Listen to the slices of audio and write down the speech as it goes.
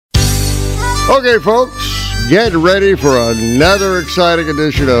Okay, folks, get ready for another exciting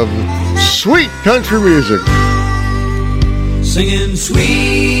edition of Sweet Country Music. Singing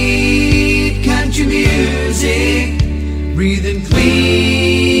sweet country music, breathing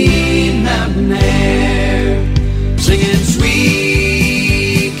clean mountain air. Singing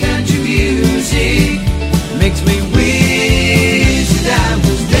sweet country music makes me wish that I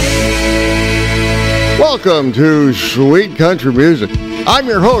was there. Welcome to Sweet Country Music. I'm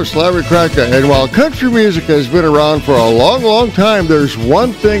your host, Larry Kraka, and while country music has been around for a long, long time, there's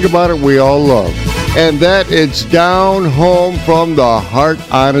one thing about it we all love, and that it's down home from the heart,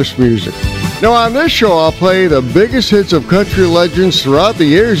 honest music. Now, on this show, I'll play the biggest hits of country legends throughout the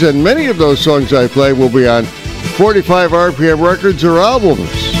years, and many of those songs I play will be on 45 RPM records or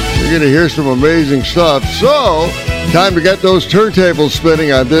albums. You're going to hear some amazing stuff, so time to get those turntables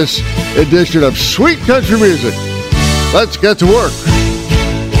spinning on this edition of Sweet Country Music. Let's get to work.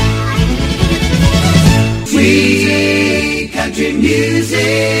 Sweet country music.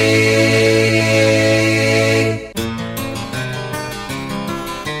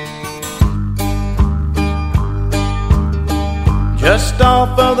 Just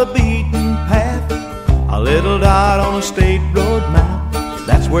off of the beaten path, a little dot on a state road map.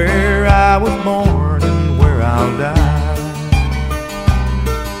 That's where I was born and where I'll die.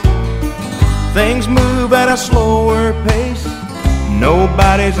 Things move at a slower pace,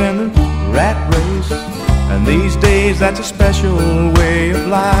 nobody's in the rat race, and these days that's a special way of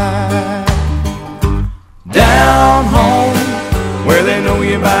life. Down home, where they know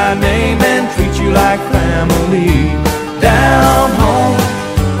you by name and treat you like family. Down home,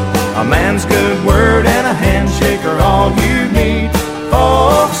 a man's good word and a handshake are all you need.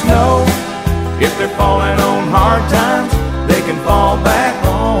 Folks know if they're falling on hard times, they can fall back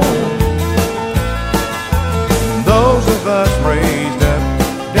home. Those of us raised up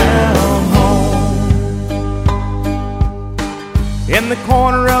down home. In the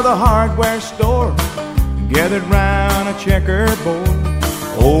corner of the hardware store, gathered round a checkerboard,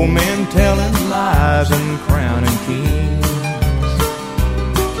 old men telling lies and crowning kings.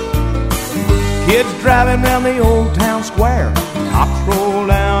 Kids driving round the old town square, cops roll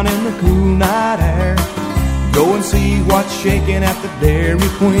down in the cool night air. Go and see what's shaking at the Dairy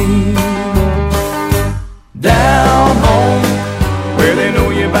Queen. Down home, where they know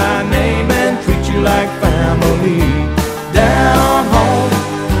you by name and treat you like family. Down home,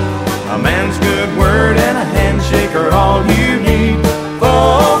 a man's good word and a handshake are all you need.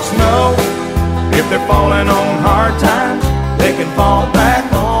 Folks know if they're falling on hard times, they can fall back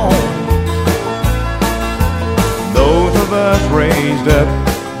home. Those of us raised up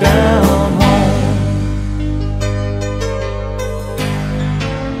down home.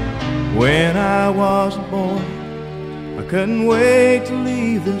 When I was a boy, I couldn't wait to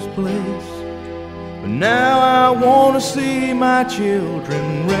leave this place, but now I want to see my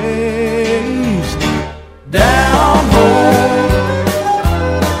children raised down home.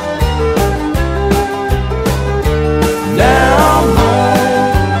 Down home.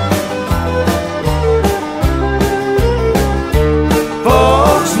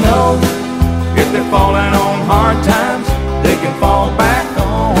 Folks know if they're falling on hard times, they can fall back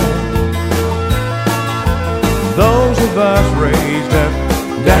home. Those of us raised up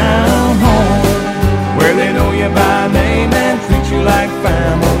down home, where they know you by name and treat you like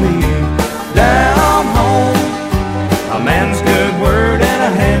family. Down home, a man's good word and a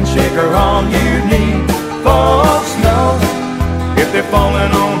handshake are all you need. Folks know if they're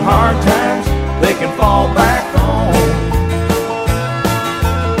falling on hard times, they can fall back home.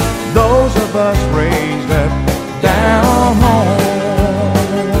 Those of us raised up down home.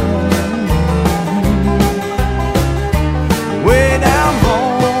 Way down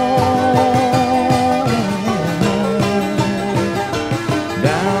home.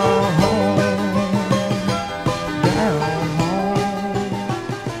 Down home. Down home.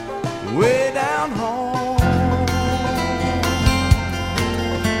 Way down home.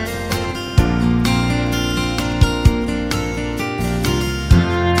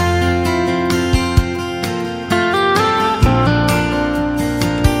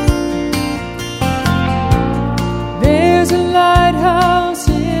 There's a lighthouse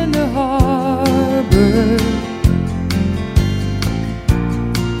in the harbor,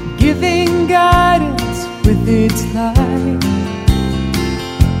 giving guidance with its light.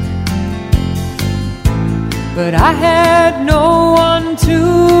 But I had no one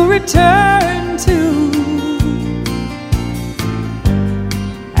to return to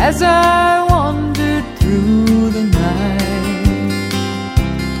as I wandered through the night.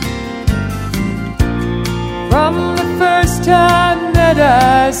 From the first time that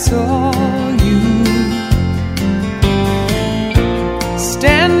I saw you,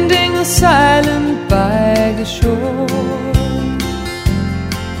 silent by the shore.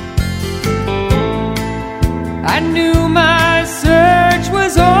 I knew my search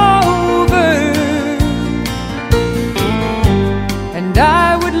was over, and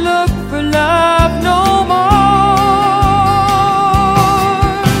I would look for love no more.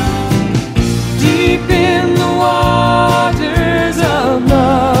 Deep in the waters of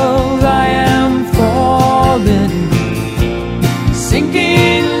love I am falling,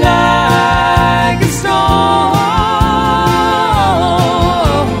 sinking like a storm.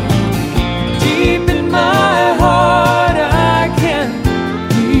 Deep in my heart I can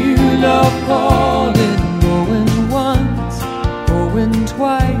hear love calling, going once, going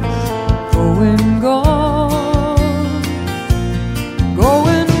twice, going gone.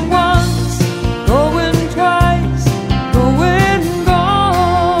 Going once, going twice, going gone.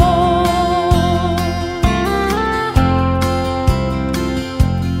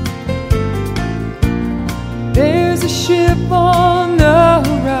 There's a ship on the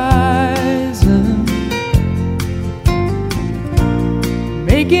horizon,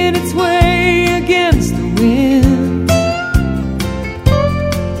 making its way against the wind.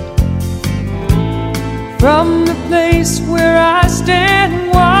 From the place where I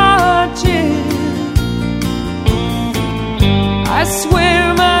stand watching, I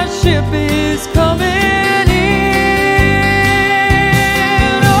swear my ship is coming in.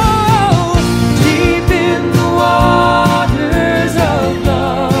 Oh, deep in the waters of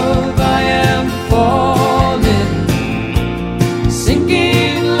love I am falling,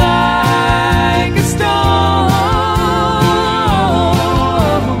 sinking like a storm.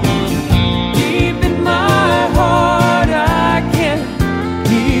 Deep in my heart I can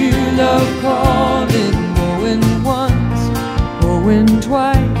hear love calling, going once, going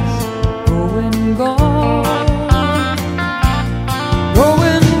twice, going gone.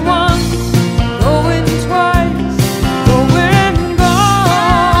 Going once, going twice, going gone.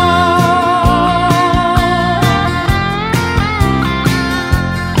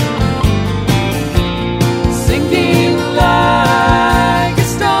 Sinking like a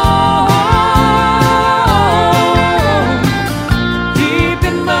storm. Deep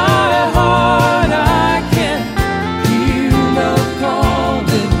in my heart I can hear love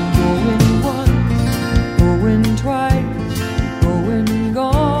calling, going once, going twice, going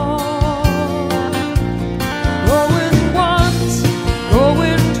gone. Going once,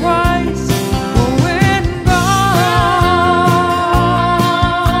 going twice, going gone.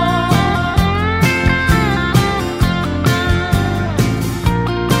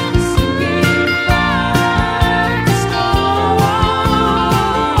 Sinking like a storm.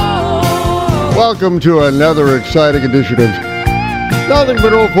 Welcome to another exciting edition of Nothing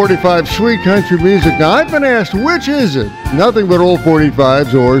But Old 45 Sweet Country Music. Now, I've been asked, which is it? Nothing But Old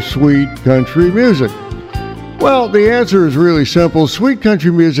 45s or Sweet Country Music? Well, the answer is really simple. Sweet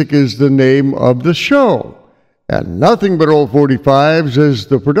Country Music is the name of the show, and Nothing But Old 45s is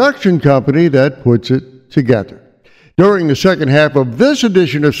the production company that puts it together. During the second half of this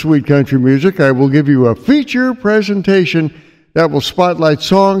edition of Sweet Country Music, I will give you a feature presentation that will spotlight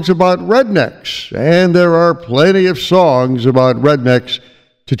songs about rednecks, and there are plenty of songs about rednecks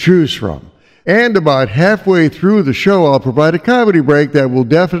to choose from. And about halfway through the show, I'll provide a comedy break that will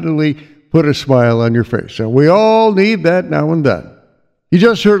definitely put a smile on your face, and we all need that now and then. You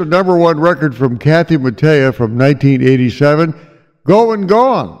just heard a number one record from Kathy Mattea from 1987, Goin'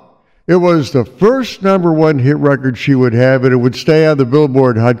 Gone. It was the first number one hit record she would have, and it would stay on the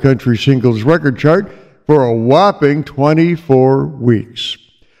Billboard Hot Country Singles record chart for a whopping 24 weeks.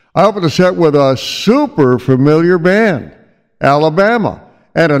 I opened the set with a super familiar band, Alabama,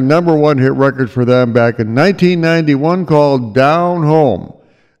 and a number one hit record for them back in 1991 called Down Home.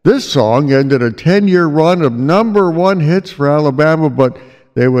 This song ended a 10-year run of number one hits for Alabama, but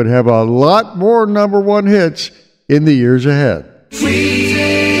they would have a lot more number one hits in the years ahead.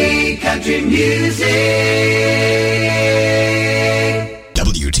 Sweet country music.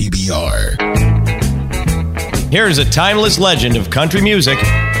 WTBR. Here's a timeless legend of country music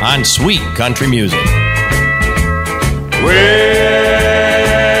on Sweet Country Music. Well,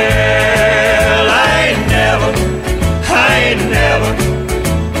 I ain't never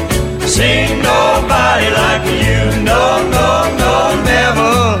seen nobody like you. No,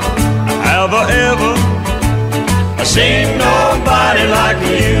 never have I ever seen nobody like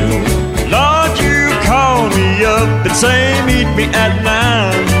you. Lord, you call me up and say meet me at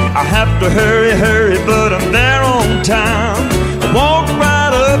 9. I have to hurry, but I'm there on time. I walk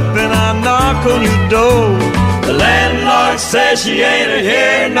right up and I knock on your door. The landlord says she ain't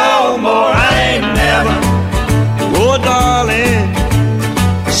here no more. I ain't never, oh darling,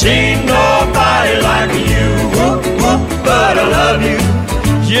 seen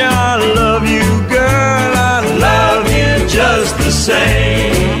same.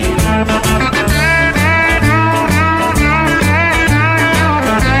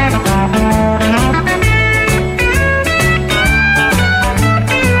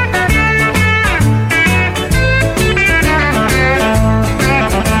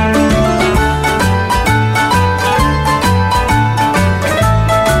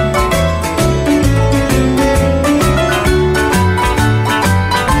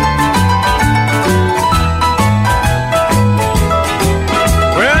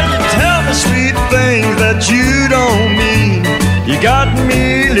 You don't mean. You got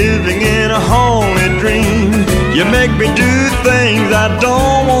me living in a haunted dream. You make me do things I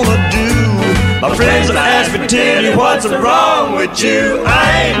don't wanna do. My friends ask me, tell you what's wrong with you. I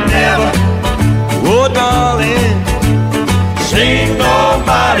ain't never, oh darling, seen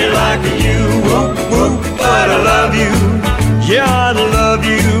nobody like you. Whoop, whoop, but I love you. Yeah, I love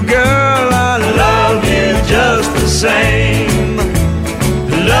you, girl. I love you just the same.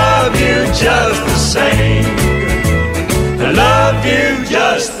 Love you just the same. I love you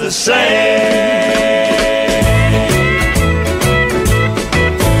just the same.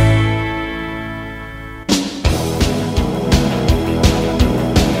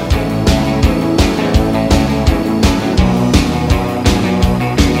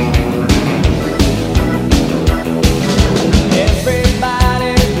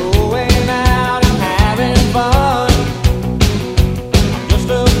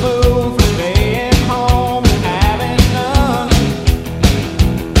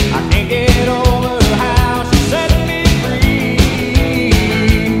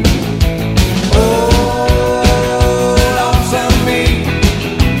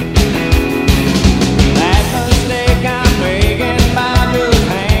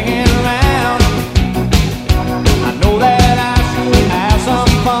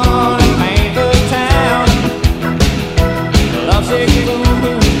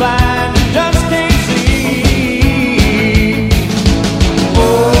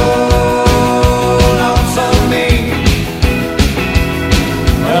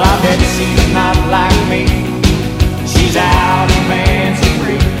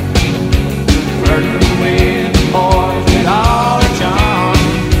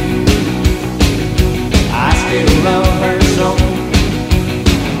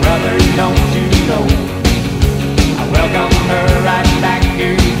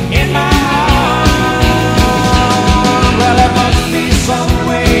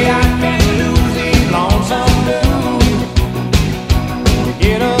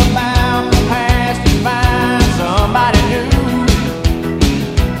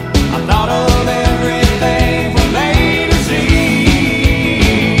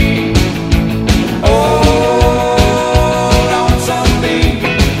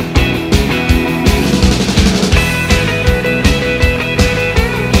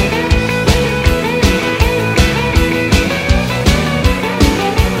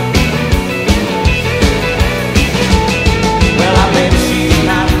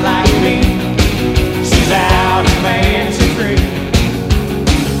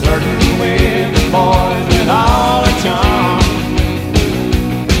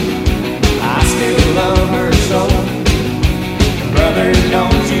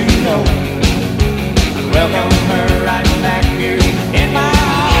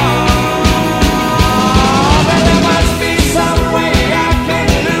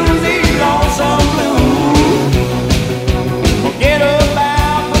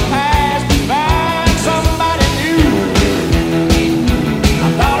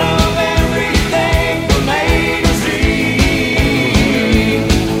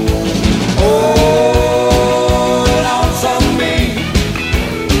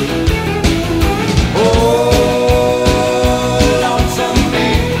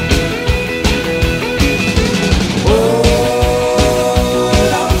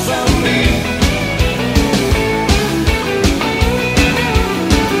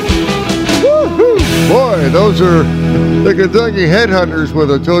 Those are the Kentucky Headhunters with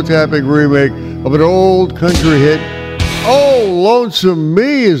a toe-tapping remake of an old country hit. Oh, Lonesome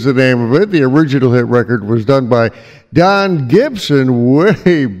Me is the name of it. The original hit record was done by Don Gibson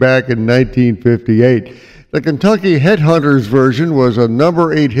way back in 1958. The Kentucky Headhunters version was a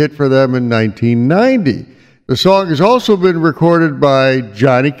number 8 hit for them in 1990. The song has also been recorded by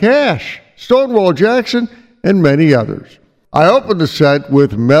Johnny Cash, Stonewall Jackson, and many others. I opened the set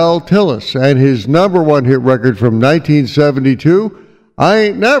with Mel Tillis and his number 1 hit record from 1972, I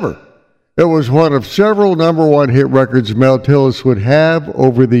Ain't Never. It was one of several number 1 hit records Mel Tillis would have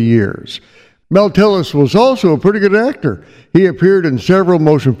over the years. Mel Tillis was also a pretty good actor. He appeared in several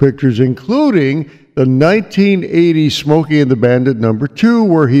motion pictures, including the the 1980 Smokey and the Bandit #2,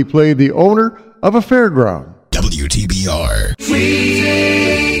 where he played the owner of a fairground. WTBR.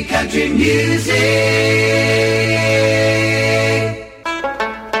 Sweet country music.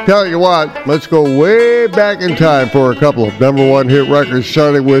 Tell you what, let's go way back in time for a couple of #1 hit records,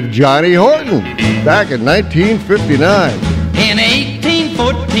 starting with Johnny Horton back in 1959. In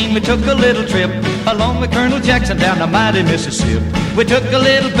 1814, we took a little trip along with Colonel Jackson down the mighty Mississippi. We took a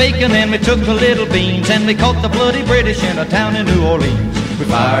little bacon and we took a little beans, and we caught the bloody British in a town in New Orleans. We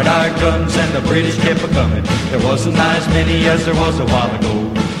fired our guns and the British kept a-coming. There wasn't as many as there was a while ago.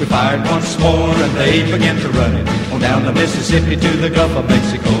 We fired once more and they began to run it on down the Mississippi to the Gulf of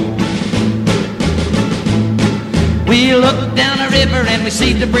Mexico. We looked down the river and we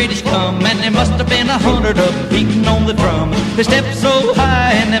see the British come, and there must have been 100 of them beating on the drum. They stepped so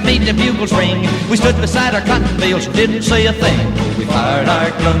high and they made the bugles ring. We stood beside our cotton bales and didn't say a thing. We fired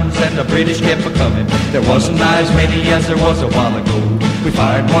our guns and the British kept a-coming. There wasn't as many as there was a while ago. We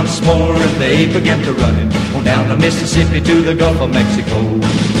fired once more and they began to run it on down the Mississippi to the Gulf of Mexico.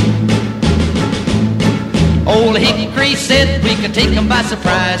 Old Hickory said we could take them by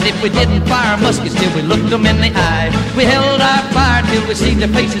surprise if we didn't fire muskets till we looked them in the eye. We held our fire till we see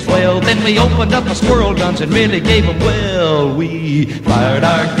their faces well, then we opened up our squirrel guns and really gave them well. We fired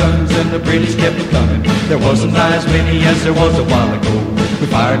our guns and the British kept coming. There wasn't as many as there was a while ago. We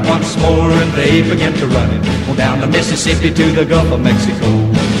fired once more and they began to run it on down the Mississippi to the Gulf of Mexico.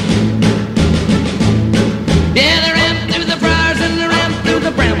 Yeah, they ran through the briars and they ran through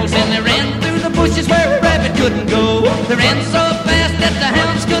the brambles and they ran through the bushes where a rabbit couldn't go. They ran so fast that the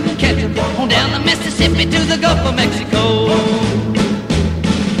hounds couldn't catch them on down the Mississippi to the Gulf of Mexico.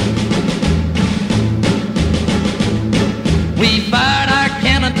 We fired our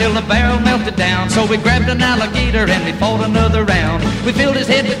cannon till the barrel melted down, so we grabbed an alligator and we fought another round. We filled his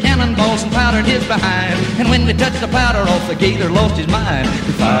head with cannonballs and powdered his behind, and when we touched the powder off, the gator lost his mind.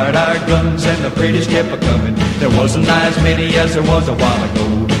 We fired our guns and the British kept a-coming. There wasn't as many as there was a while ago.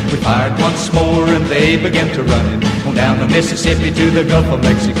 We fired once more and they began to run it on down the Mississippi to the Gulf of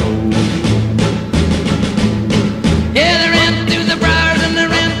Mexico. Yeah, they ran through the briars and they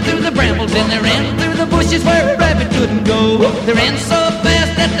ran through the brambles and they ran through the bushes where a rabbit couldn't go. They ran so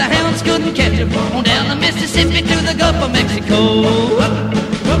fast that the hounds couldn't catch them on down the Mississippi to the Gulf of Mexico.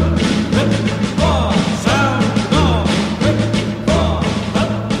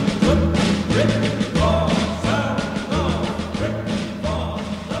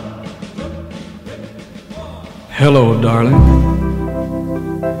 Hello, darling.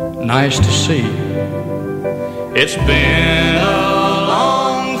 Nice to see you. It's been a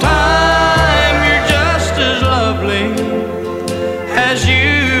long time. You're just as lovely as you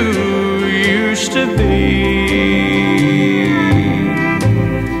used to be.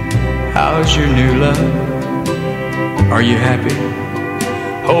 How's your new love? Are you happy?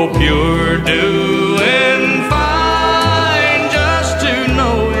 Hope you're doing fine. Just to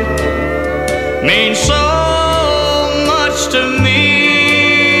know it means so to me.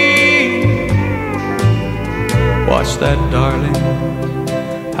 What's that, darling?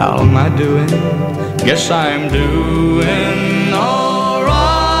 How am I doing? Guess I'm doing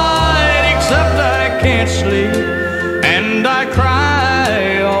alright, except I can't sleep and I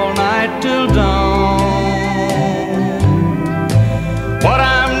cry all night till dawn. What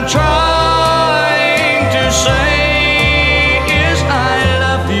I'm trying to say is I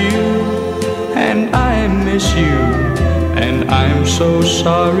love you and I miss you, and I'm so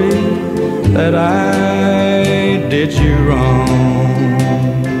sorry that I did you wrong.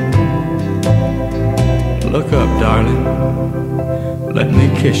 Look up, darling, let me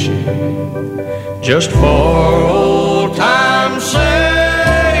kiss you, just for old time's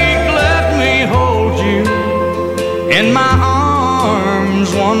sake. Let me hold you in my arms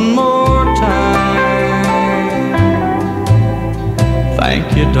one more time. Thank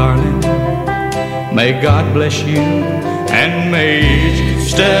you, darling. May God bless you, and may each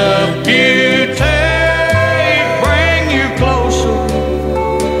step you take bring you closer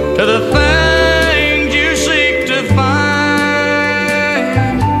to the things you seek to find.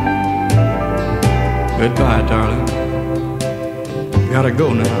 Goodbye, darling. Gotta go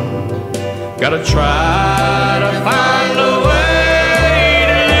now. Gotta try to find a way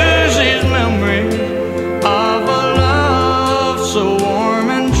to lose his memory of a love so warm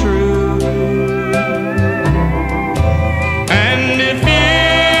and true. And if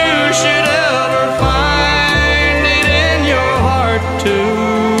you should ever find it in your heart to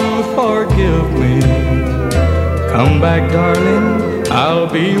forgive me, come back, darling,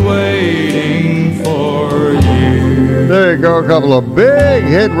 I'll be waiting for you. There you go, a couple of big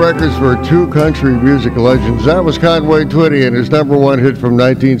hit records for two country music legends. That was Conway Twitty and his number one hit from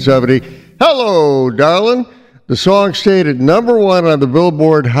 1970, Hello, Darlin'. The song stayed at number one on the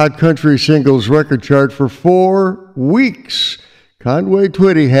Billboard Hot Country Singles record chart for 4 weeks. Conway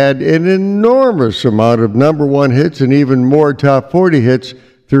Twitty had an enormous amount of number one hits and even more top 40 hits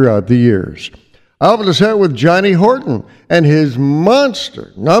throughout the years. I opened the set with Johnny Horton and his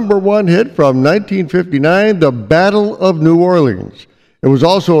monster number one hit from 1959, The Battle of New Orleans. It was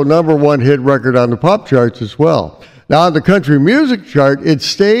also a number one hit record on the pop charts as well. Now, on the country music chart, it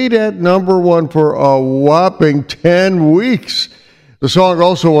stayed at number one for a whopping 10 weeks. The song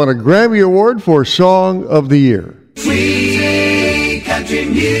also won a Grammy Award for Song of the Year. Sweet country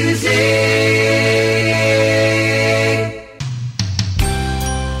music.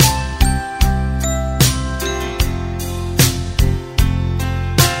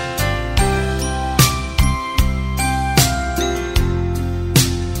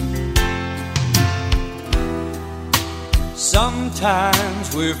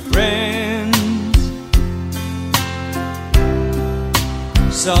 Sometimes we're friends,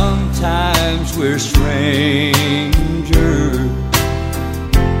 sometimes we're strangers.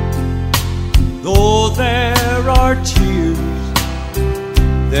 Though there are tears,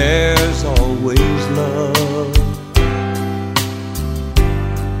 there's always love.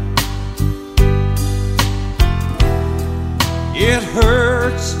 It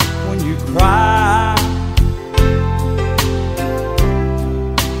hurts when you cry,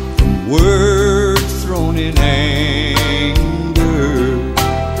 words thrown in anger.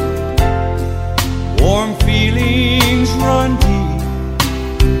 Warm feelings run deep,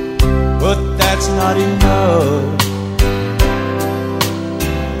 but that's not enough.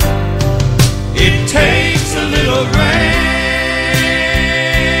 It takes a little rain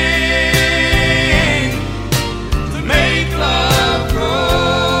to make love grow.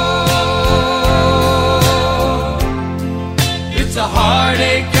 It's a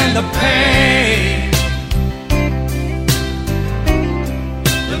heartache and the pain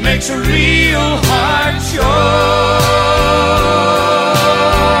that makes a real heart show.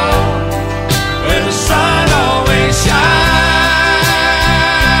 Where the sun always shines,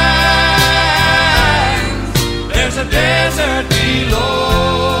 there's a desert below.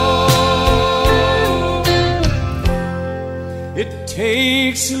 It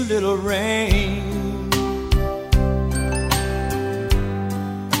takes a little rain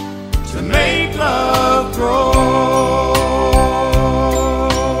to make love grow.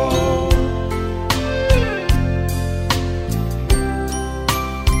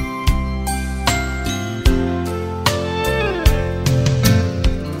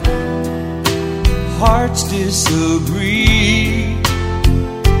 Hearts disagree,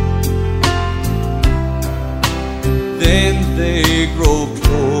 then they grow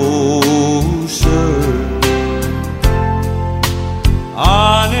closer.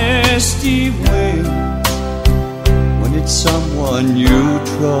 Honesty wins when it's someone you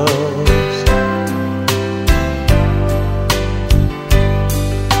trust.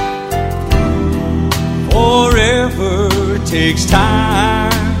 Forever takes time.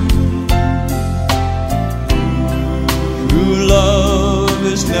 True love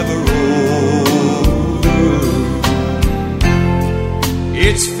is never over.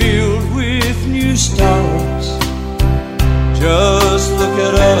 It's filled with new stars. Just look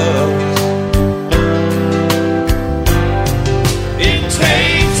at us. It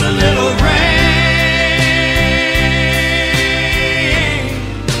takes a little rain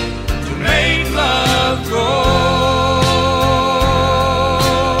to make love grow.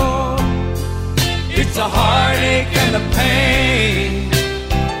 It's a heartache and a pain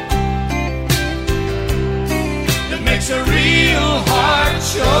that makes a real heart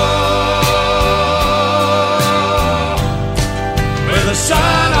show. The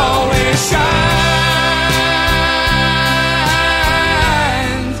sun always shines,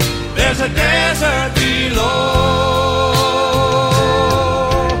 there's a desert below.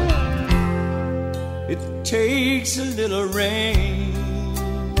 It takes a little rain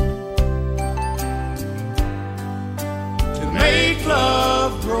to make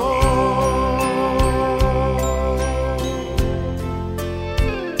love grow.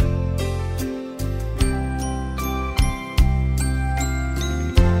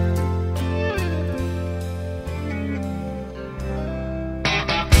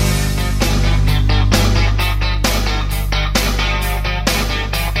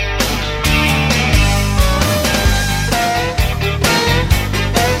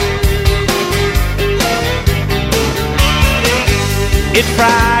 It's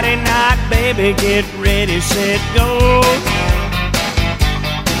Friday night, baby, get ready, set, go.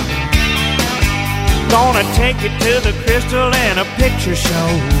 Gonna take you to the Crystal and a picture show.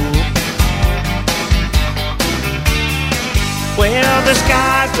 Well, the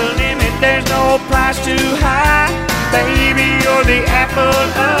sky's the limit, there's no price too high. Baby, you're the apple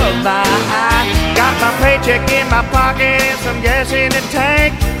of my eye. Got my paycheck in my pocket and some gas in the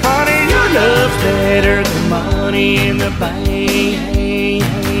tank. Honey, your love's better than money in the bank.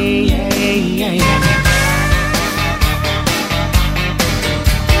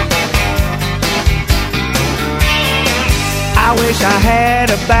 I wish I had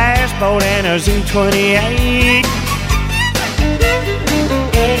a bass boat and a Z28,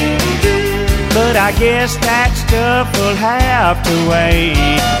 but I guess that stuff will have to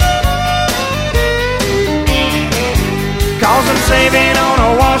wait. 'Cause I'm saving on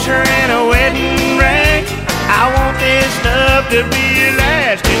a washer and a wedding ring. I want this love to be a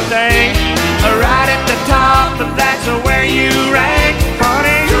lasting thing. Right at the top, but that's where you rank.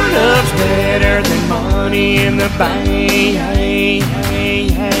 Honey, your love's better than money in the bank.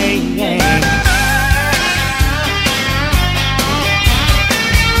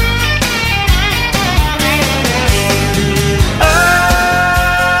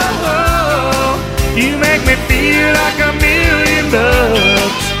 Oh, you make me feel like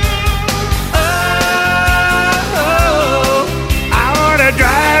 $1,000,000. Oh, I wanna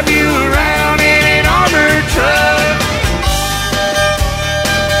drive you around in an armored truck.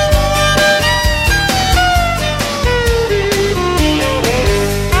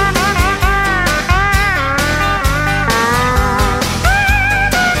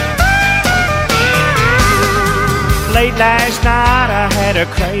 Late last night I had a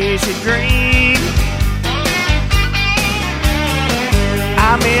crazy dream.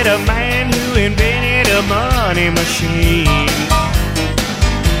 I met a man who invented a money machine.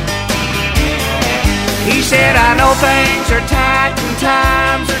 He said, I know things are tight and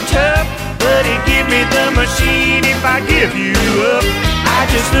times are tough, but he'd give me the machine if I give you up. I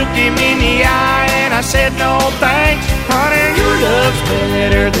just looked him in the eye and I said, no thanks. Honey, your love's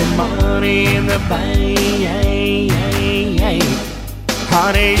better than money in the bank.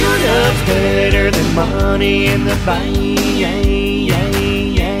 Honey, your love's better than money in the bank.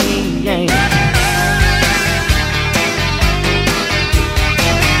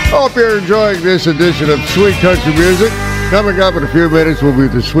 Hope you're enjoying this edition of Sweet Country Music. Coming up in a few minutes will be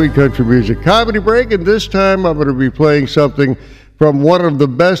the Sweet Country Music Comedy Break, and this time I'm going to be playing something from one of the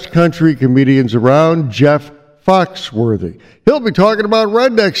best country comedians around, Jeff Foxworthy. He'll be talking about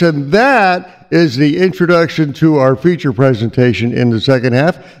rednecks, and that is the introduction to our feature presentation in the second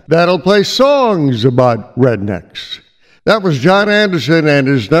half. That'll play songs about rednecks. That was John Anderson and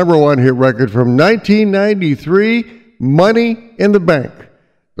his #1 hit record from 1993, Money in the Bank.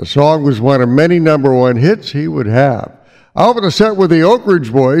 The song was one of many #1 hits he would have. I open the set with the Oak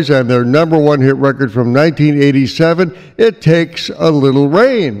Ridge Boys and their #1 hit record from 1987, It Takes a Little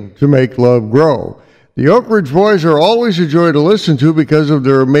Rain to Make Love Grow. The Oak Ridge Boys are always a joy to listen to because of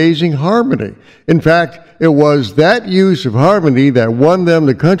their amazing harmony. In fact, it was that use of harmony that won them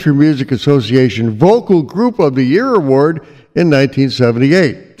the Country Music Association Vocal Group of the Year Award in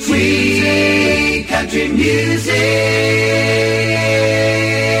 1978. Sweet country music.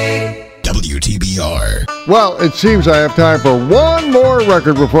 WTBR. Well, it seems I have time for one more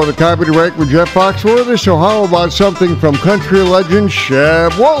record before the comedy break with Jeff Foxworthy, so how about something from country legend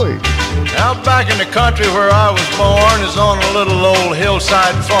Sheb Wooley? Out back in the country where I was born is on a little old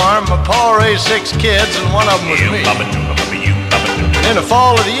hillside farm. My pa raised 6 kids and one of them was me. In the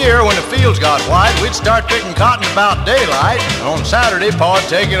fall of the year when the fields got white, we'd start picking cotton about daylight. On Saturday, pa'd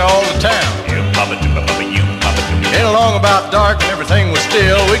take it all to town. In along about dark when everything was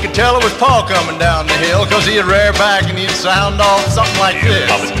still, we could tell it was Pa coming down the hill, 'cause he'd rear back and he'd sound off something like this.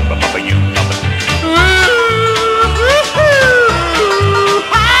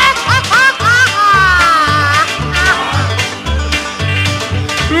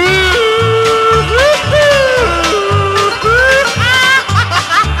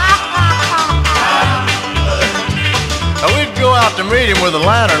 To meet him with a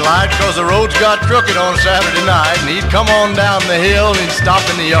lantern light, 'cause the roads got crooked on Saturday night, and he'd come on down the hill and he'd stop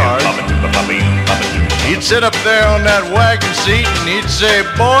in the yard. He'd sit up there on that wagon seat and he'd say,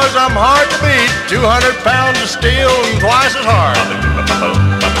 boys, I'm hard to beat, 200 pounds of steel and twice as hard.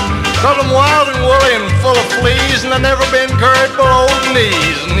 'Cause I'm wild and woolly and full of fleas, and I've never been curried below the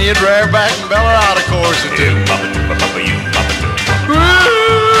knees. And he'd rear back and bellow out a chorus or two.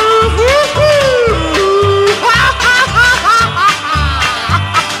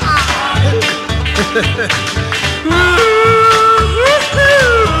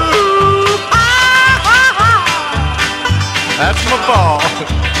 That's my paw.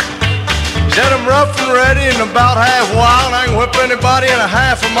 Said I'm rough and ready and about half wild. I can whip anybody in a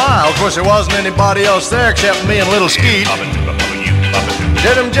half a mile. Of course, there wasn't anybody else there except me and little Skeet.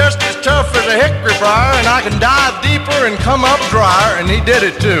 Said I'm just as tough as a hickory briar, and I can dive deeper and come up drier. And he did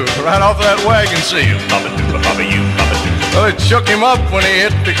it too, right off of that wagon seal. Well, it shook him up when he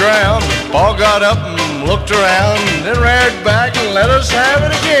hit the ground. Paul got up and looked around, and then reared back and let us have it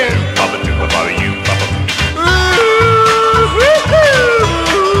again.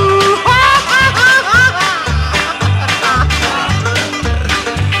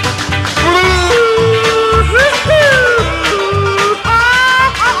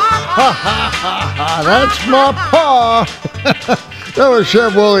 That's my paw. That was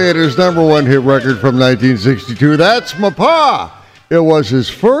Sheb Wooley and his number one hit record from 1962. That's my paw. It was his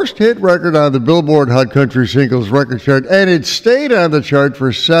first hit record on the Billboard Hot Country Singles record chart, and it stayed on the chart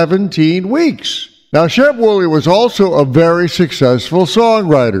for 17 weeks. Now, Sheb Wooley was also a very successful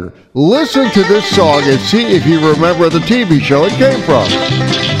songwriter. Listen to this song and see if you remember the TV show it came from.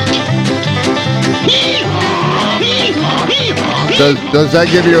 Does that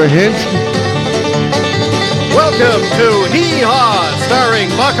give you a hint? Welcome to Hee-Haw, starring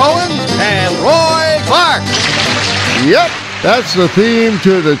Buck Owens and Roy Clark. Yep, that's the theme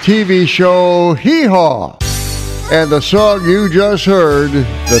to the TV show Hee-Haw. And the song you just heard,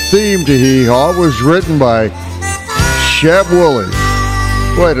 the theme to Hee-Haw, was written by Sheb Wooley.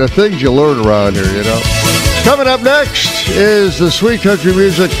 Boy, the things you learn around here, you know. Coming up next is the Sweet Country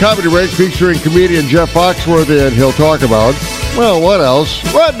Music Comedy Break featuring comedian Jeff Foxworthy, and he'll talk about, well, what else?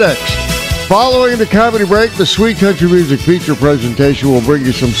 Rednecks. Following the comedy break, the Sweet Country Music feature presentation will bring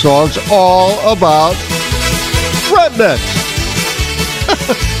you some songs all about rednecks.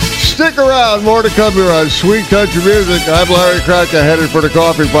 Stick around, more to come here on Sweet Country Music. I'm Larry Kratka, headed for the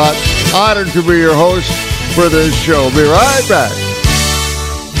coffee pot. Honored to be your host for this show. Be right back.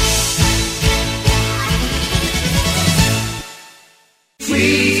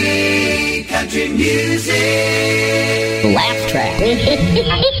 Sweet Country Music. Laugh track.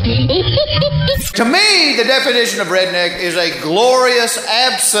 To me, the definition of redneck is a glorious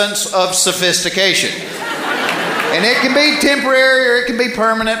absence of sophistication. And it can be temporary or it can be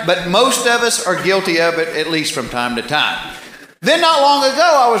permanent, but most of us are guilty of it, at least from time to time. Then not long ago,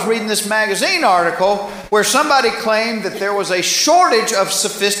 I was reading this magazine article where somebody claimed that there was a shortage of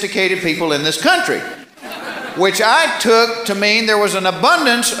sophisticated people in this country, which I took to mean there was an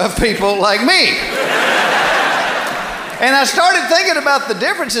abundance of people like me. And I started thinking about the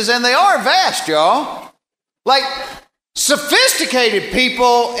differences, and they are vast, y'all. Like, sophisticated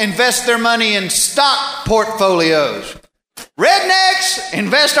people invest their money in stock portfolios. Rednecks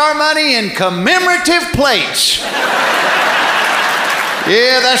invest our money in commemorative plates.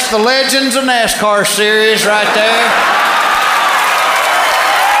 Yeah, that's the Legends of NASCAR series right there.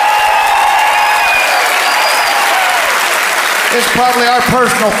 It's probably our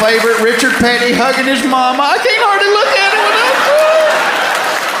personal favorite, Richard Petty hugging his mama. I can't hardly look at it without.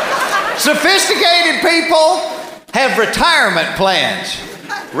 Sophisticated people have retirement plans.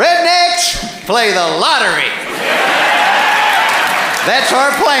 Rednecks play the lottery. That's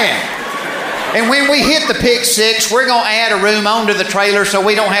our plan. And when we hit the pick six, we're going to add a room onto the trailer so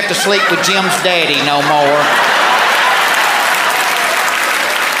we don't have to sleep with Jim's daddy no more.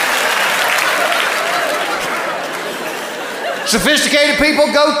 Sophisticated people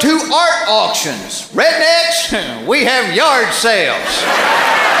go to art auctions. Rednecks, we have yard sales.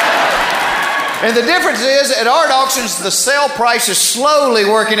 And the difference is, at art auctions, the sale price is slowly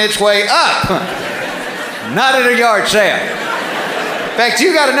working its way up. Not at a yard sale. In fact,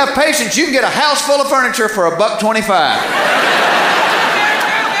 you got enough patience, you can get a house full of furniture for $1.25.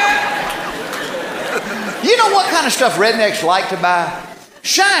 You know what kind of stuff rednecks like to buy?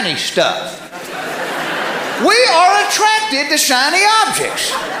 Shiny stuff. We are attracted to shiny objects.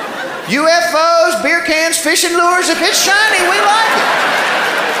 UFOs, beer cans, fishing lures. If it's shiny, we like it.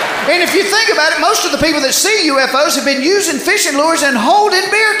 And if you think about it, most of the people that see UFOs have been using fishing lures and holding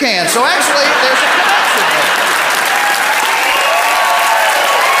beer cans. So actually, there's a connection there.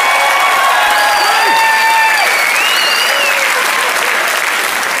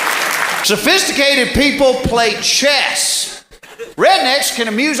 Sophisticated people play chess. Rednecks can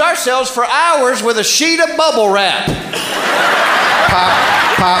amuse ourselves for hours with a sheet of bubble wrap. Pop,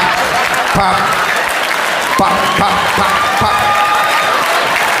 pop, pop, pop, pop, pop, pop.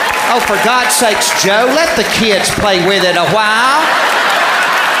 Oh, for God's sakes, Joe, let the kids play with it a while.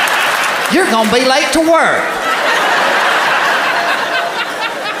 You're going to be late to work.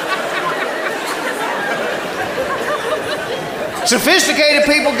 Sophisticated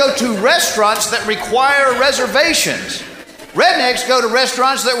people go to restaurants that require reservations. Rednecks go to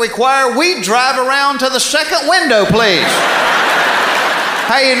restaurants that require we drive around to the second window, please.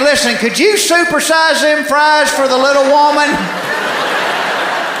 Hey, and listen, could you supersize them fries for the little woman?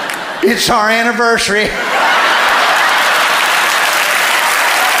 It's our anniversary.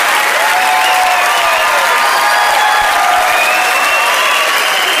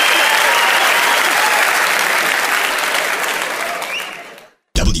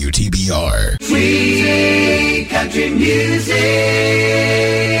 WTBR. Sweet country music.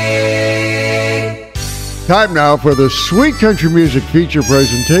 Time now for the Sweet Country Music feature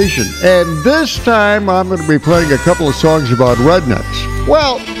presentation. And this time I'm going to be playing a couple of songs about rednecks.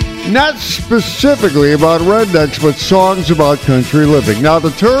 Well, not specifically about rednecks, but songs about country living. Now,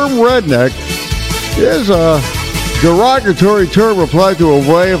 the term redneck is a derogatory term applied to a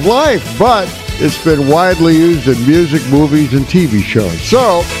way of life, but it's been widely used in music, movies, and TV shows.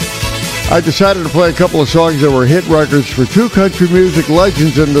 So, I decided to play a couple of songs that were hit records for two country music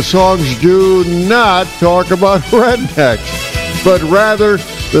legends, and the songs do not talk about rednecks, but rather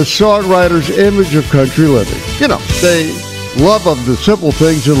the songwriter's image of country living. You know, they love of the simple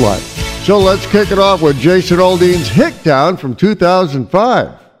things in life. So let's kick it off with Jason Aldean's Hicktown from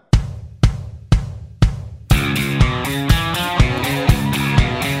 2005.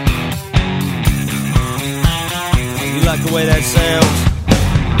 You like the way that sounds?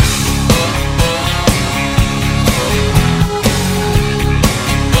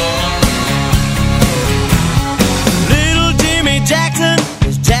 Little Jimmy Jackson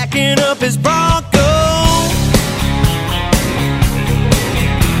is jacking up his Bronco.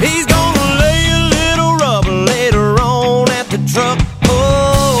 He's gonna lay a little rubber later on at the truck.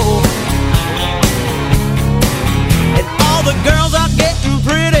 Oh, and all the girls are getting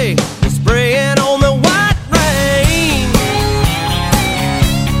pretty, they're spraying on the white rain.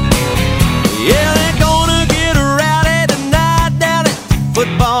 Yeah, they're gonna get rowdy tonight down at the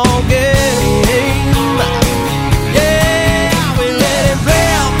football game. Yeah, we let it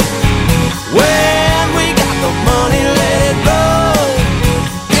rip. When we got the money, let it roll.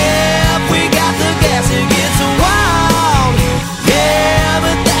 If we got the gas, it gets wild. Yeah,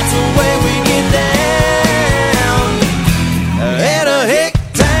 but that's the way we get down. At a hick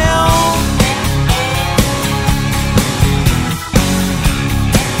town.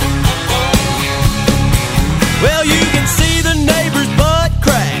 Well, you can see the neighbor's butt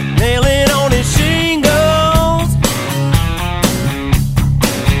crack nailing on his shingles,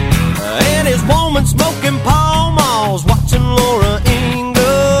 and his woman smoking Pall Malls, watching Laura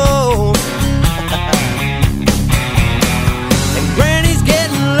Ingalls. And Granny's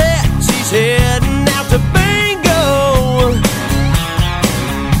getting lit, she's heading out to bingo.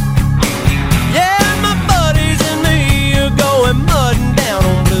 Yeah, my buddies and me are going mudding down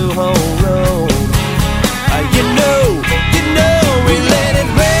on Blue Hole Road. You know, we let it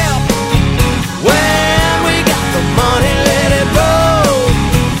rip. When we got the money, let it roll.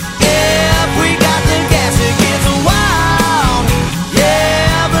 If we got the gas, it gets wild.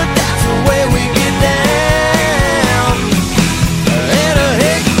 Yeah, but that's the way we get down. In a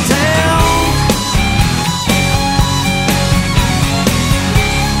hick town.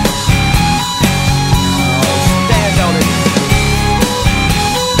 Oh, stand on it.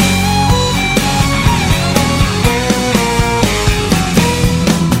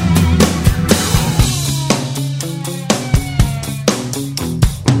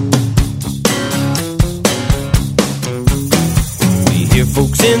 We hear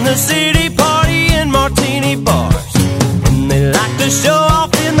folks in the city party in martini bars, and they like to show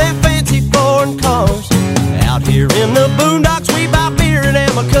off in their fancy foreign cars. Out here in the boondocks, we buy beer at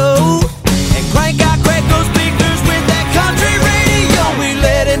Amoco and crank out Craigco speakers with that country radio. We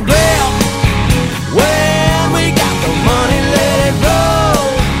let it rip. When we got the money, let it roll.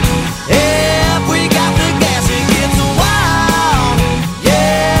 If we got the gas, it gets wild.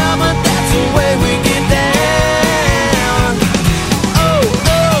 Yeah, but that's the way we get down. Oh,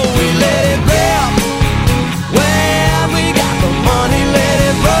 we let it rip. When we got the money, let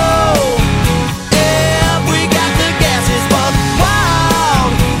it roll. If we got the gas, it's buck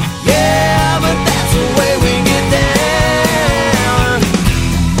wild. Yeah, but that's the way we get down.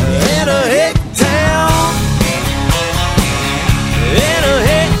 In a hick town. In a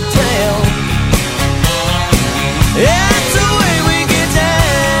hick town. That's the way we get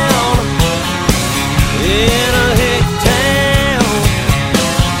down. In a hick town.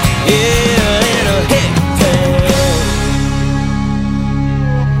 Yeah, in a hick town.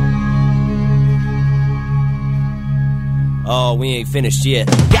 Oh, we ain't finished yet.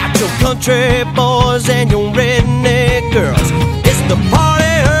 Got your country boys and your redneck girls. It's the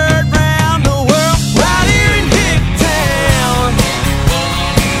party heard round the world right here in Hicktown.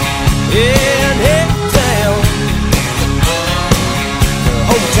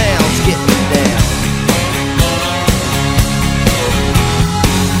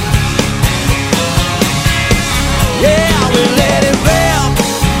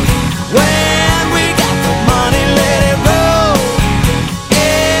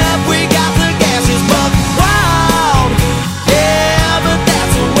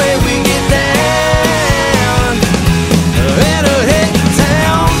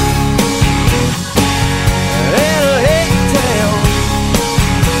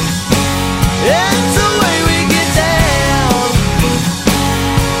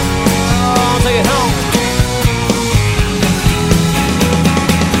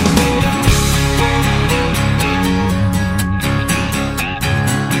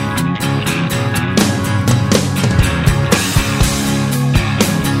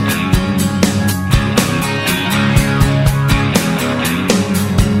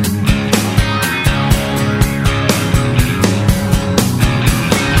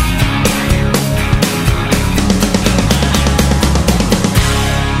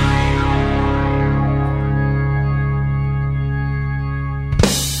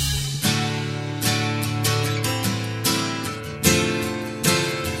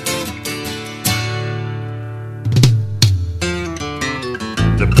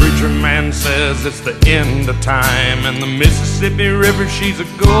 man says it's the end of time, and the Mississippi River, she's a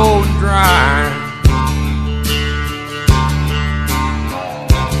going dry.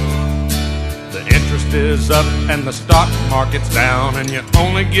 The interest is up and the stock market's down, and you're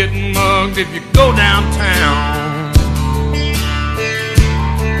only getting mugged if you go downtown.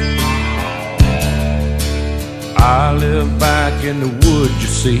 I live back in the woods, you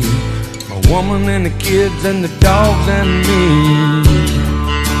see, my woman and the kids and the dogs and me.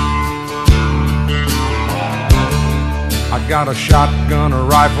 I got a shotgun, a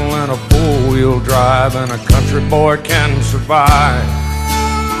rifle, and a four-wheel drive, and a country boy can survive.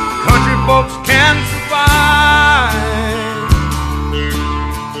 Country folks can survive.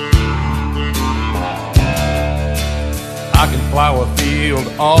 I can plow a field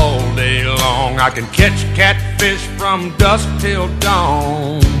all day long. I can catch catfish from dusk till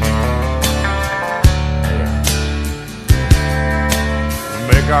dawn.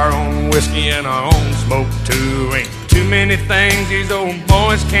 Make our own whiskey and our own smoke too. Ain't too many things these old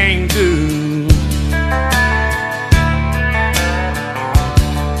boys can't do.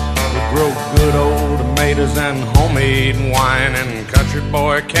 We grow good old tomatoes and homemade wine, and country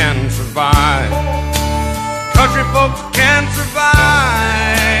boy can survive. Country folks can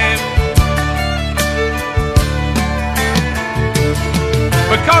survive.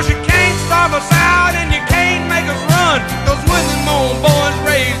 Because you can't starve us out and you can't make us run, 'cause when them old boys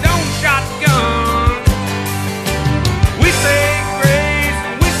raised on shotgun, we say grace,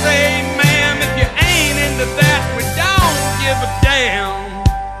 we say ma'am. If you ain't into that, we don't give a damn.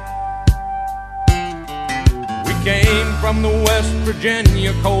 We came from the West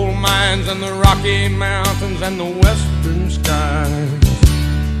Virginia coal mines and the Rocky Mountains and the western skies.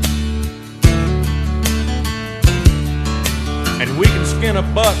 And we can skin a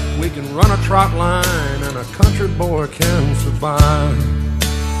buck, we can run a trot line, and a country boy can survive.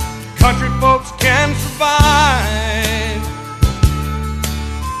 Country folks can survive.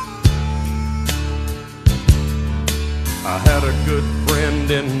 I had a good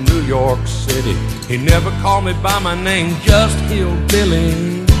friend in New York City. He never called me by my name, just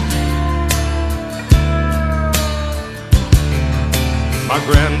Hillbilly. My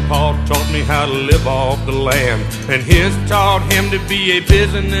grandpa taught me how to live off the land, and his taught him to be a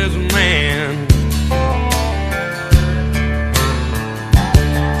businessman.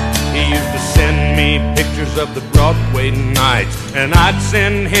 He used to send me pictures of the Broadway nights, and I'd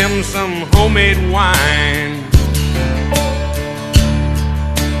send him some homemade wine.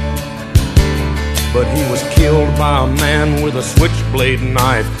 But he was killed by a man with a switchblade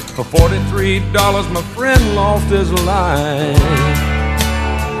knife. For $43, my friend lost his life.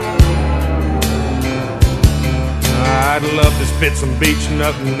 I'd love to spit some beach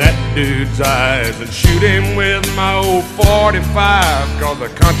nut in that dude's eyes and shoot him with my old 45, 'cause a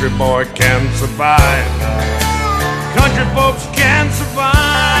country boy can survive. Country folks can survive.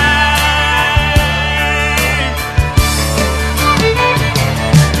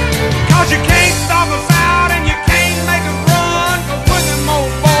 'Cause you can't stop us out and you can't make us run, 'cause we're them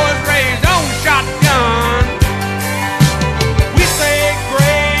old boys raised on shotgun. We say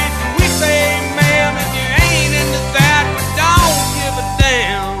grace and we say ma'am. If you ain't into that, we don't give a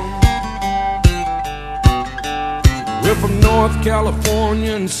damn. We're from North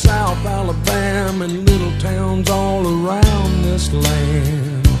California and South Alabama and little towns all around this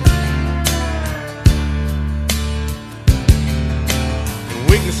land. And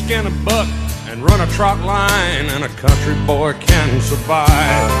we can skin a buck and run a trot line, and a country boy can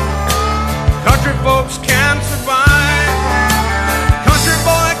survive. Country folks can survive. Country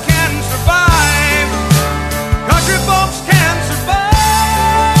boy can survive. Country folks can survive.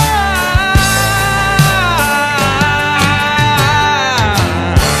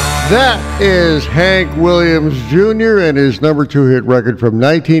 That is Hank Williams Jr. and his number 2 hit record from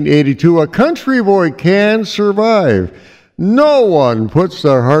 1982, A Country Boy Can Survive. No one puts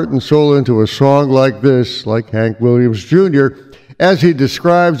their heart and soul into a song like this, like Hank Williams Jr., as he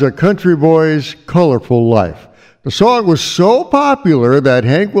describes a country boy's colorful life. The song was so popular that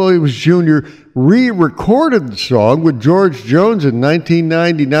Hank Williams Jr. re-recorded the song with George Jones in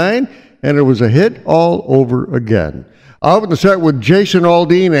 1999, and it was a hit all over again. I'll open the set with Jason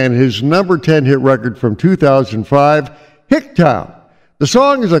Aldean and his number 10 hit record from 2005, Hicktown. The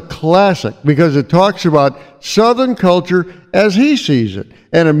song is a classic because it talks about Southern culture as he sees it.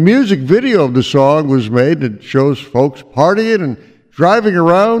 And a music video of the song was made that shows folks partying and driving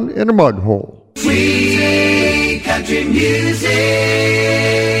around in a mud hole. Sweet country music.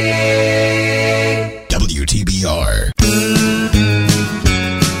 WTBR.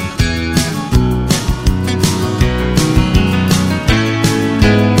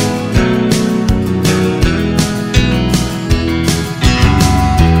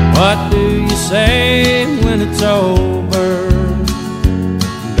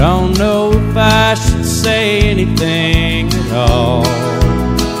 Don't know if I should say anything at all.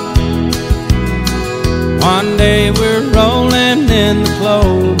 One day we're rolling in the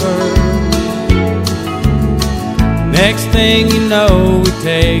clover. Next thing you know, we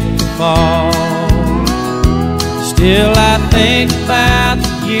take the fall. Still I think about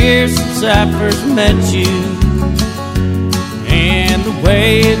the years since I first met you, and the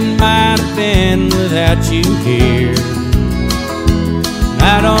way it might have been without you here.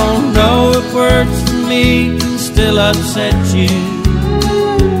 I don't know if words for me can still upset you,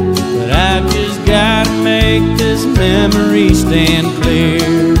 but I've just gotta make this memory stand clear.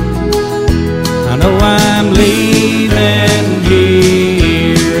 I know I'm leaving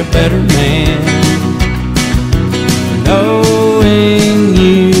here a better man, knowing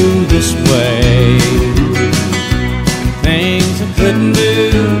you this way. Things I couldn't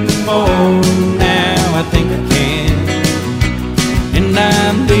do before, now I think I can. And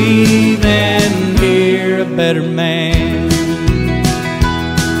I'm leaving here a better man.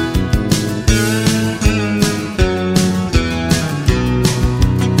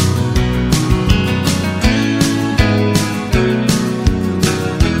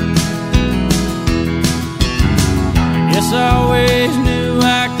 I always knew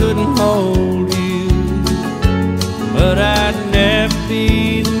I couldn't hold you, but I'd never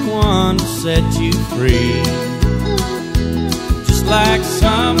be the one to set you free. Just like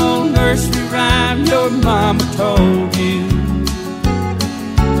some old nursery rhyme your mama told you,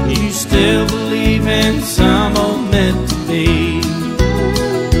 you still believe in some old meant to be.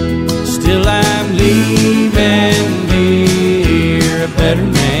 Still I'm leaving here a better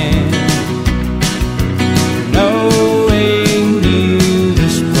man, knowing you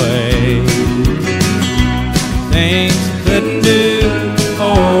this way. Things I couldn't do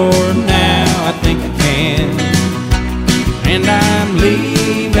before, now I think I can. And I'm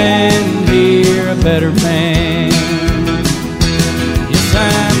leaving here a better man. Yes,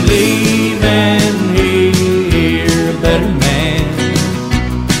 I'm leaving here a better man,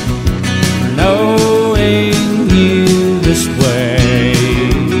 knowing you this way.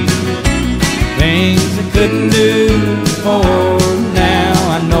 Things I couldn't do before, now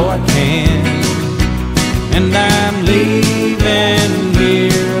I know I can. And I'm leaving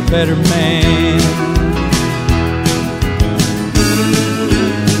here a better man.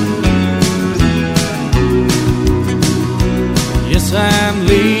 Yes, I'm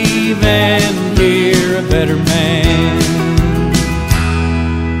leaving here a better man.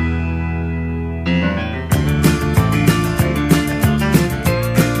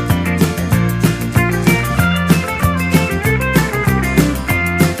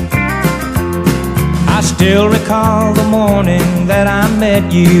 I still recall the morning that I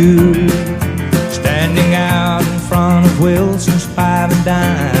met you, standing out in front of Wilson's Five and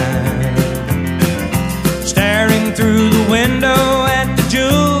Dime, staring through the window at the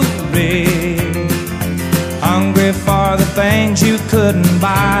jewelry, hungry for the things you couldn't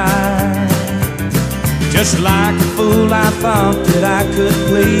buy. Just like a fool I thought that I could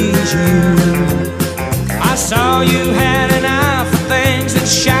please you. I saw you had an eye for things that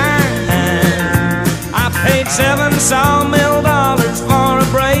shine. I paid $7 sawmill for a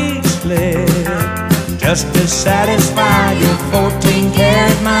bracelet, just to satisfy your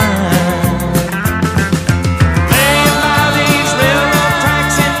 14-karat mind. Laying by these railroad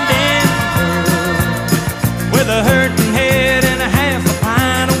tracks in Denver, with a hurting head and a half a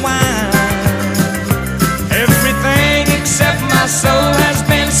pint of wine. Everything except my soul has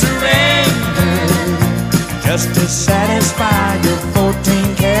been surrendered, just to satisfy your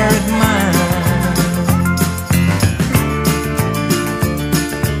 14-karat mind.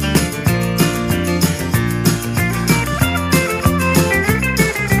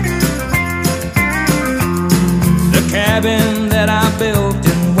 Cabin that I built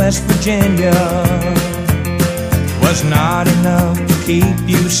in West Virginia was not enough to keep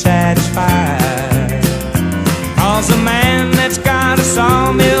you satisfied. 'Cause a man that's got a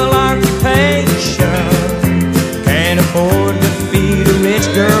sawmill occupation can't afford to feed a rich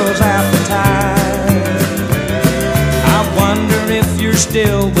girl's appetite. I wonder if you're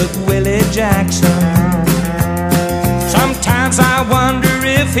still with Willie Jackson. Sometimes I wonder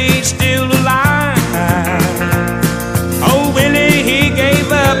if he's still alive.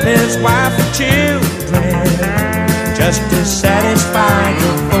 His wife and children, just to satisfy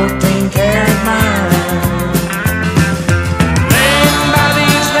your 14-karat mind. Laying by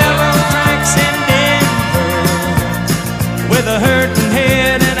these railroad tracks in Denver, with a hurting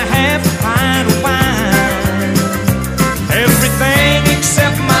head and a half a pint of wine. Everything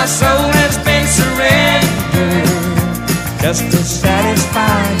except my soul has been surrendered, just to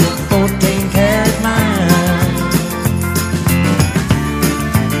satisfy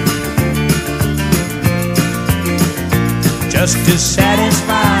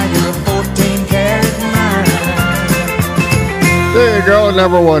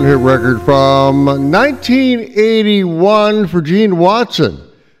number one hit record from 1981 for Gene Watson,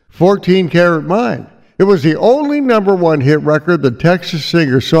 14 Karat Mind. It was the only number one hit record the Texas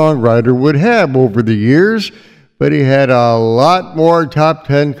singer-songwriter would have over the years, but he had a lot more top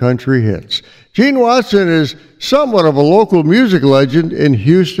 10 country hits. Gene Watson is somewhat of a local music legend in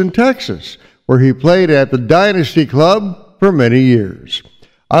Houston, Texas, where he played at the Dynasty Club for many years.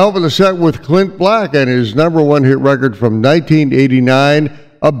 I opened the set with Clint Black and his number one hit record from 1989,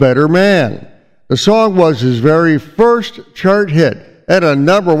 A Better Man. The song was his very first chart hit and a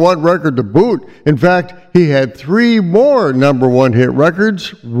number one record to boot. In fact, he had 3 more number one hit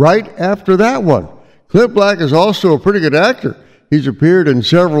records right after that one. Clint Black is also a pretty good actor. He's appeared in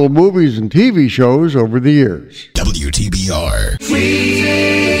several movies and TV shows over the years. WTBR.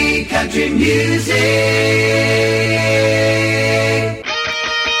 Sweet country music.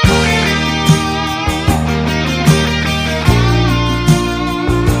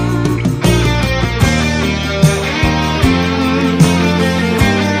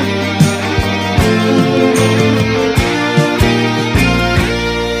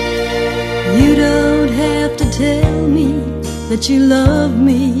 You don't have to tell me that you love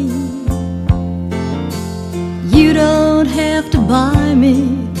me. You don't have to buy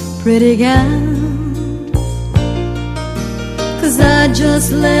me pretty gowns, 'cause I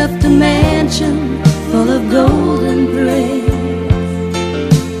just left a mansion full of golden bricks,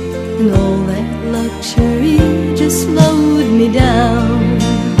 and all that luxury just slowed me down.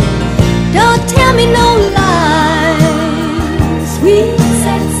 Don't tell me no lies, sweet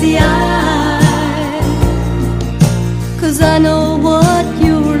sexy eyes, 'cause I know what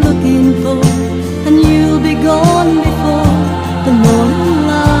you're looking for, and you'll be gone before the morning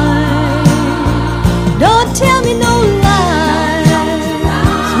light. Don't tell me no lies,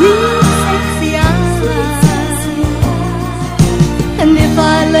 sweet sexy eyes, and if I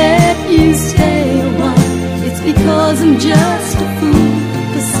let you stay a while, it's because I'm just a fool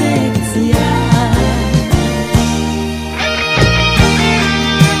for sexy eyes.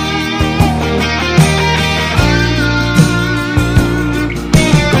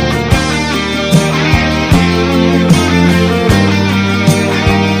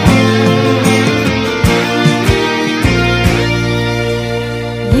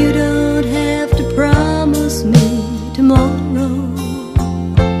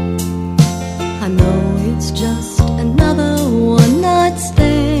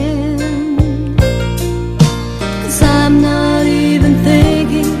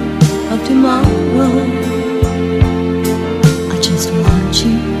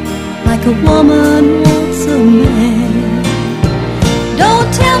 Like a woman wants a man. Don't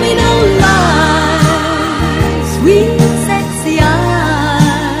tell me no lies, sweet sexy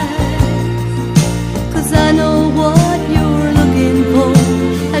eyes, 'cause I know what you're looking for,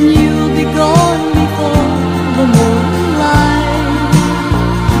 and you'll be gone before the morning light.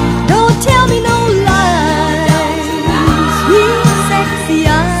 Don't tell me no lies, sweet sexy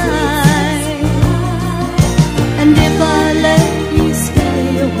eyes, and if I let you stay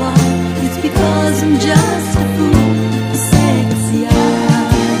a while, because I'm just a fool for sexy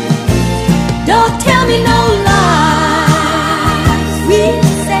eyes. Don't tell me no lies, sweet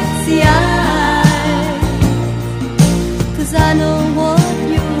sexy eyes, 'cause I know what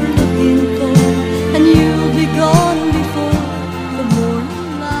you're looking for, and you'll be gone before the morning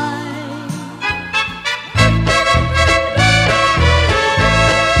light.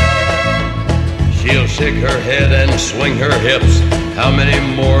 She'll shake her head and swing her hips. How many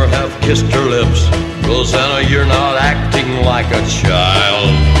more have kissed her lips? Rosanna, you're not acting like a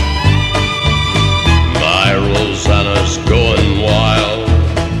child. My Rosanna's going wild.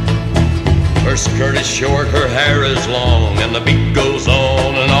 Her skirt is short, her hair is long, and the beat goes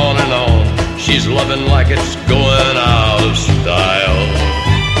on and on and on. She's loving like it's going out of style.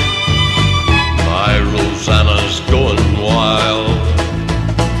 My Rosanna's going wild.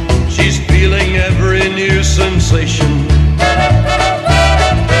 She's feeling every new sensation,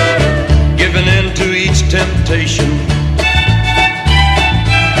 giving in to each temptation.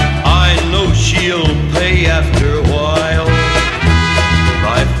 I know she'll pay after a while.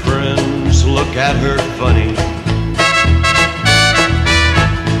 My friends look at her funny.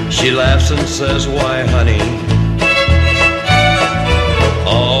 She laughs and says, why honey,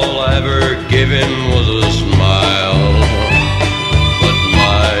 all I ever gave him was a smile. But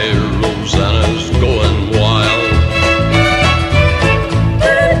my Rosanna's going wild.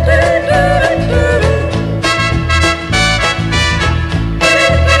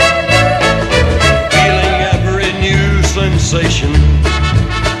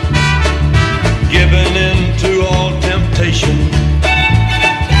 Giving in to all temptation.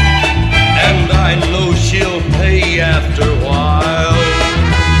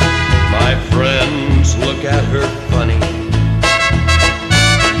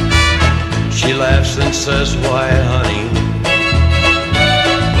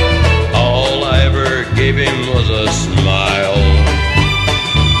 gave him was a smile.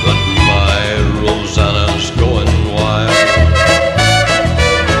 But my Rosanna's going wild.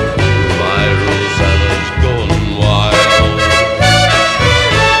 My Rosanna's going wild.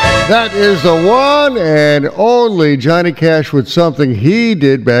 That is the one and only Johnny Cash with something he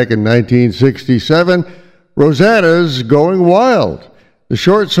did back in 1967, Rosanna's Going Wild. The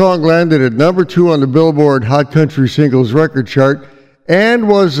short song landed at number 2 on the Billboard Hot Country Singles record chart and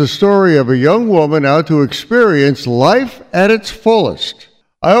was the story of a young woman out to experience life at its fullest.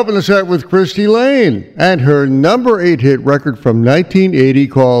 I opened the set with Christy Lane and her number 8 hit record from 1980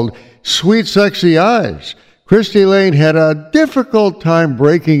 called Sweet Sexy Eyes. Christy Lane had a difficult time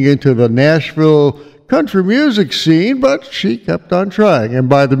breaking into the Nashville country music scene, but she kept on trying, and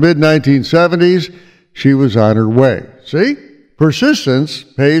by the mid-1970s, she was on her way. See? Persistence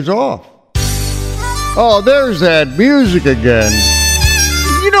pays off. Oh, there's that music again.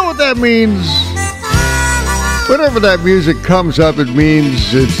 You know what that means? Whenever that music comes up, it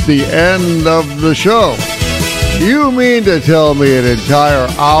means it's the end of the show. You mean to tell me an entire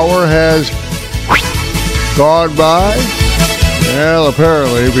hour has gone by? Well,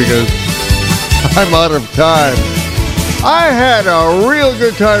 apparently, because I'm out of time. I had a real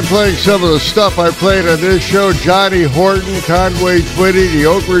good time playing some of the stuff I played on this show. Johnny Horton, Conway Twitty, the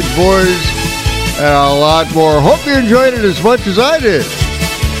Oak Ridge Boys, and a lot more. Hope you enjoyed it as much as I did.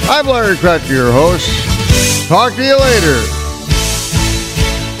 I'm Larry Kracker, your host. Talk to you later.